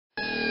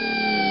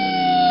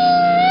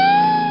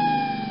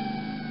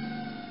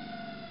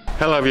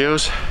Hello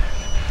viewers,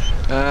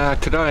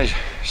 today is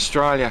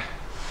Australia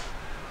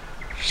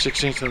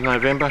 16th of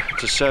November,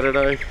 it's a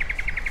Saturday,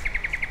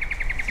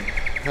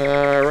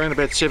 around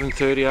about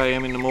 7:30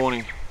 AM in the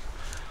morning.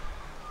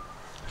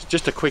 It's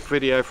just a quick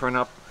video for an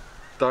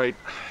update.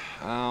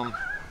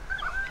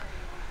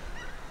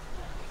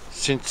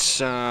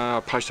 Since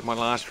I posted my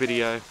last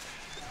video,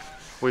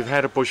 we've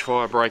had a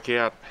bushfire break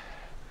out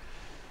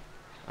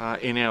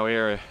in our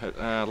area,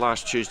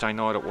 last Tuesday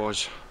night it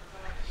was,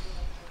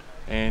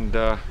 and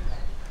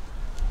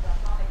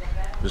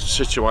the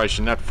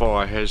situation, that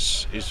fire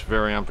is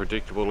very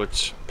unpredictable.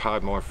 It's,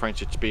 pardon my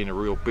French, it's been a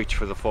real bitch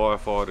for the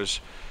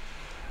firefighters.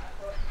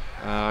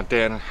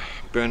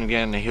 Burning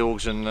down the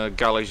hills and the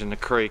gullies and the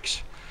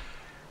creeks.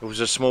 It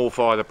was a small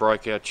fire that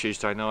broke out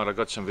Tuesday night. I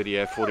got some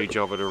video footage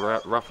of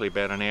it roughly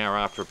about an hour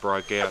after it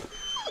broke out.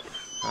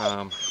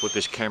 With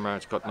this camera,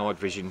 it's got night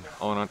vision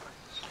on it.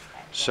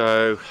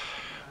 So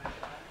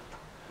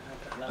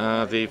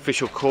the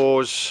official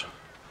cause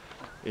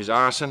is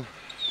arson.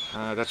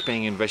 That's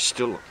being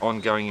still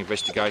ongoing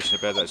investigation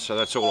about that, so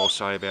that's all I'll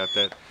say about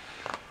that.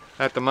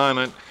 At the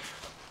moment,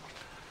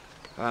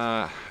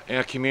 our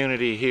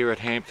community here at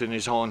Hampton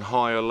is on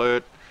high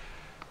alert.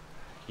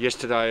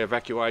 Yesterday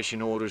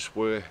evacuation orders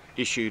were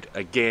issued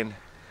again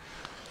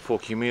for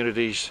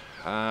communities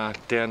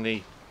down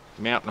the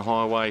mountain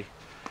highway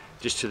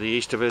just to the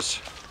east of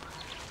us.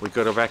 We've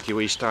got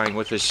evacuees staying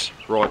with us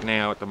right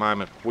now at the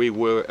moment. We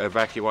were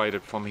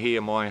evacuated from here,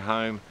 my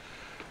home,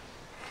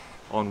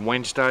 on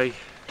Wednesday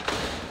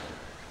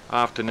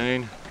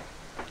afternoon.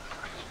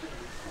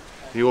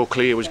 The all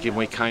clear was given.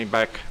 We came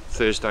back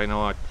Thursday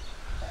night.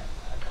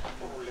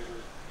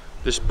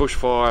 This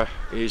bushfire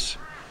is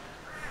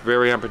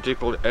very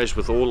unpredictable, as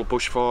with all the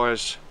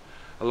bushfires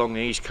along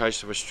the east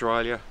coast of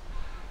Australia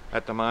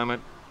at the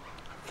moment.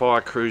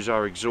 Fire crews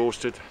are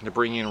exhausted. They're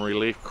bringing in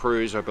relief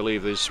crews. I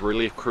believe there's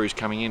relief crews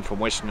coming in from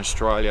Western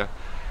Australia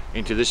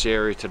into this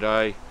area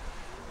today.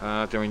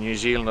 There are New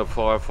Zealand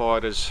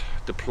firefighters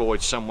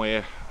deployed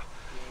somewhere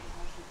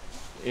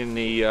in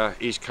the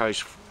east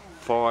coast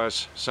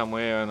fires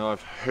somewhere, and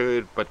I've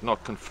heard but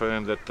not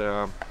confirmed that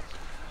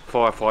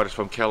firefighters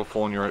from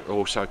California are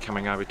also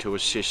coming over to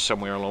assist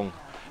somewhere along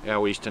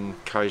our eastern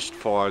coast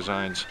fire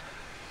zones.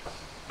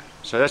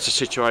 So that's the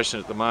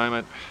situation at the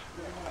moment.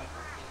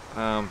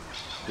 The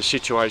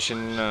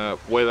situation,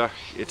 weather,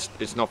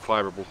 it's not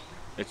favourable.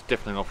 It's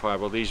definitely not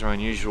favourable. These are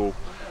unusual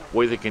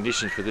weather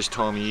conditions for this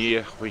time of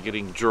year. We're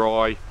getting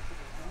dry,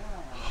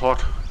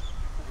 hot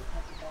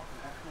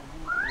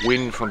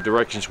wind from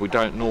directions we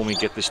don't normally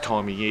get this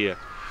time of year.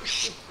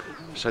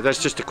 So that's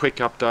just a quick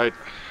update.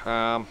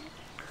 I've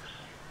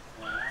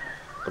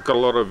got a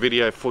lot of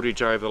video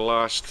footage over the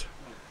last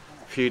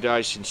few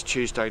days since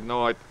Tuesday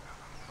night.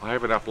 I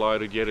haven't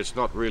uploaded yet. It's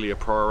not really a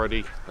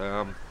priority.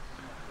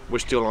 We're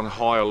still on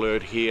high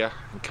alert here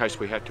in case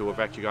we had to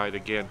evacuate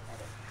again.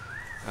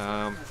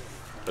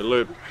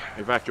 Alert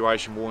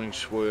evacuation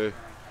warnings were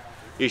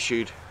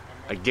issued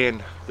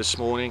again this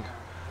morning.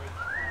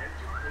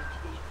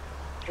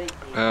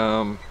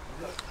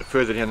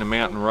 Further down the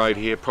mountain road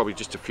here, probably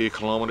just a few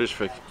kilometres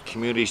for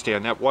communities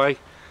down that way.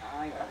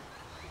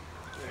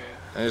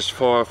 As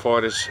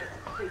firefighters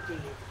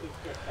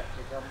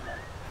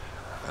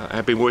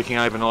have been working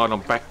overnight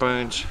on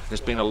backburns.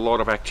 There's been a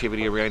lot of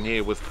activity around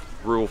here with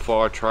rural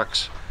fire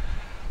trucks,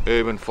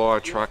 urban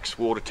fire trucks,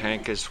 water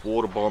tankers,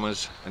 water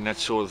bombers and that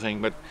sort of thing,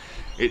 but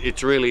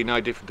it's really no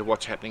different to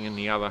what's happening in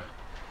the other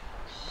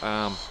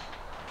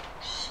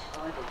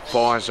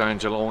fire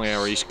zones along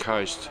our east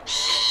coast.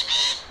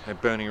 They're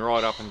burning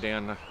right up and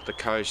down the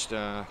coast,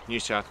 New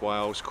South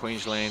Wales,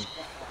 Queensland.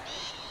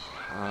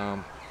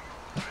 And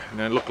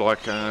they look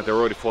like they're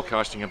already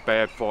forecasting a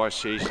bad fire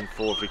season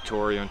for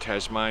Victoria and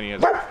Tasmania.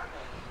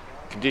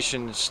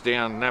 Conditions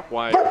down that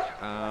way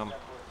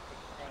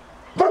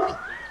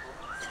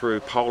through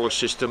polar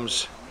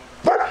systems.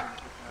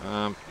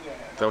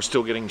 They were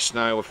still getting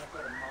snow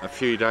a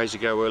few days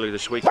ago, earlier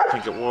this week I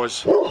think it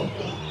was.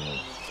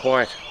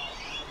 Quiet.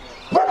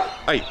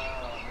 Hey.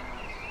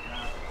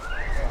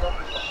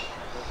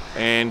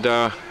 And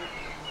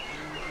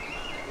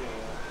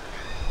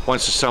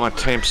once the summer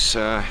temps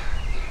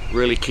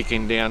really kick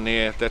in down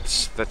there,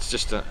 that's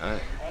just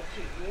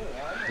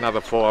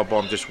another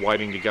firebomb just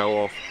waiting to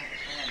go off.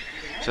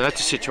 So that's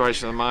the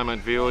situation at the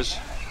moment, viewers.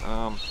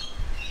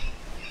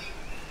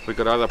 We've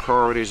got other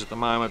priorities at the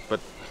moment, but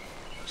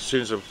as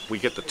soon as we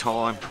get the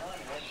time,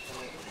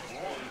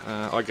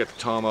 I get the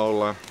time,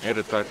 I'll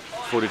edit that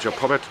footage. I'll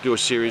probably have to do a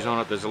series on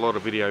it. There's a lot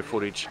of video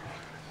footage.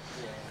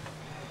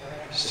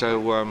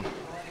 So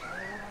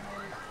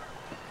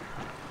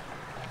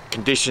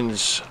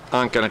conditions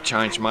aren't going to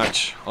change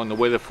much on the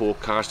weather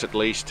forecast, at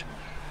least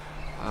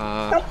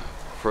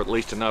for at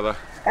least another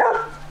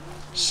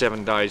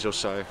 7 days or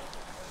so.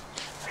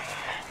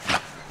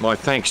 My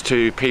thanks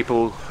to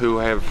people who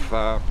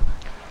have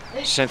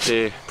sent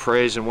their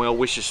prayers and well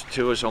wishes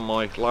to us on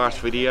my last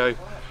video.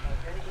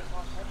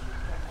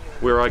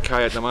 We're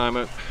okay at the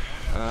moment.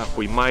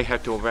 We may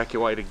have to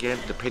evacuate again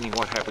depending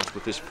what happens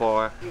with this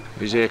fire.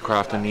 There's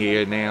aircraft in the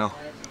air now.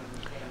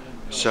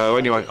 So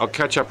anyway, I'll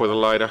catch up with her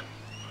later,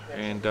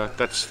 and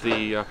that's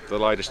the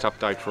latest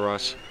update for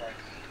us.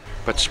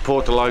 But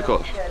support the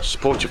local,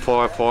 support your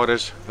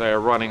firefighters. They are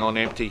running on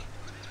empty,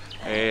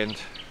 and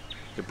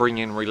to bring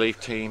in relief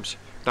teams.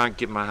 Don't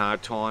give them a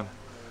hard time.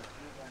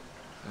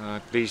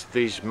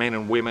 These men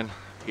and women,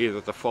 either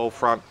at the fire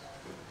front,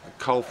 the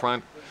coal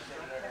front,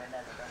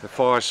 the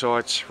fire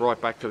sites, right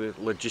back to the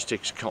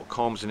logistics,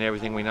 comms and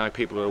everything. We know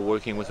people that are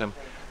working with them.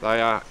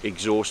 They are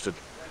exhausted.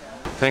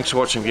 Thanks for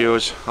watching,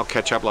 viewers. I'll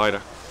catch up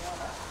later.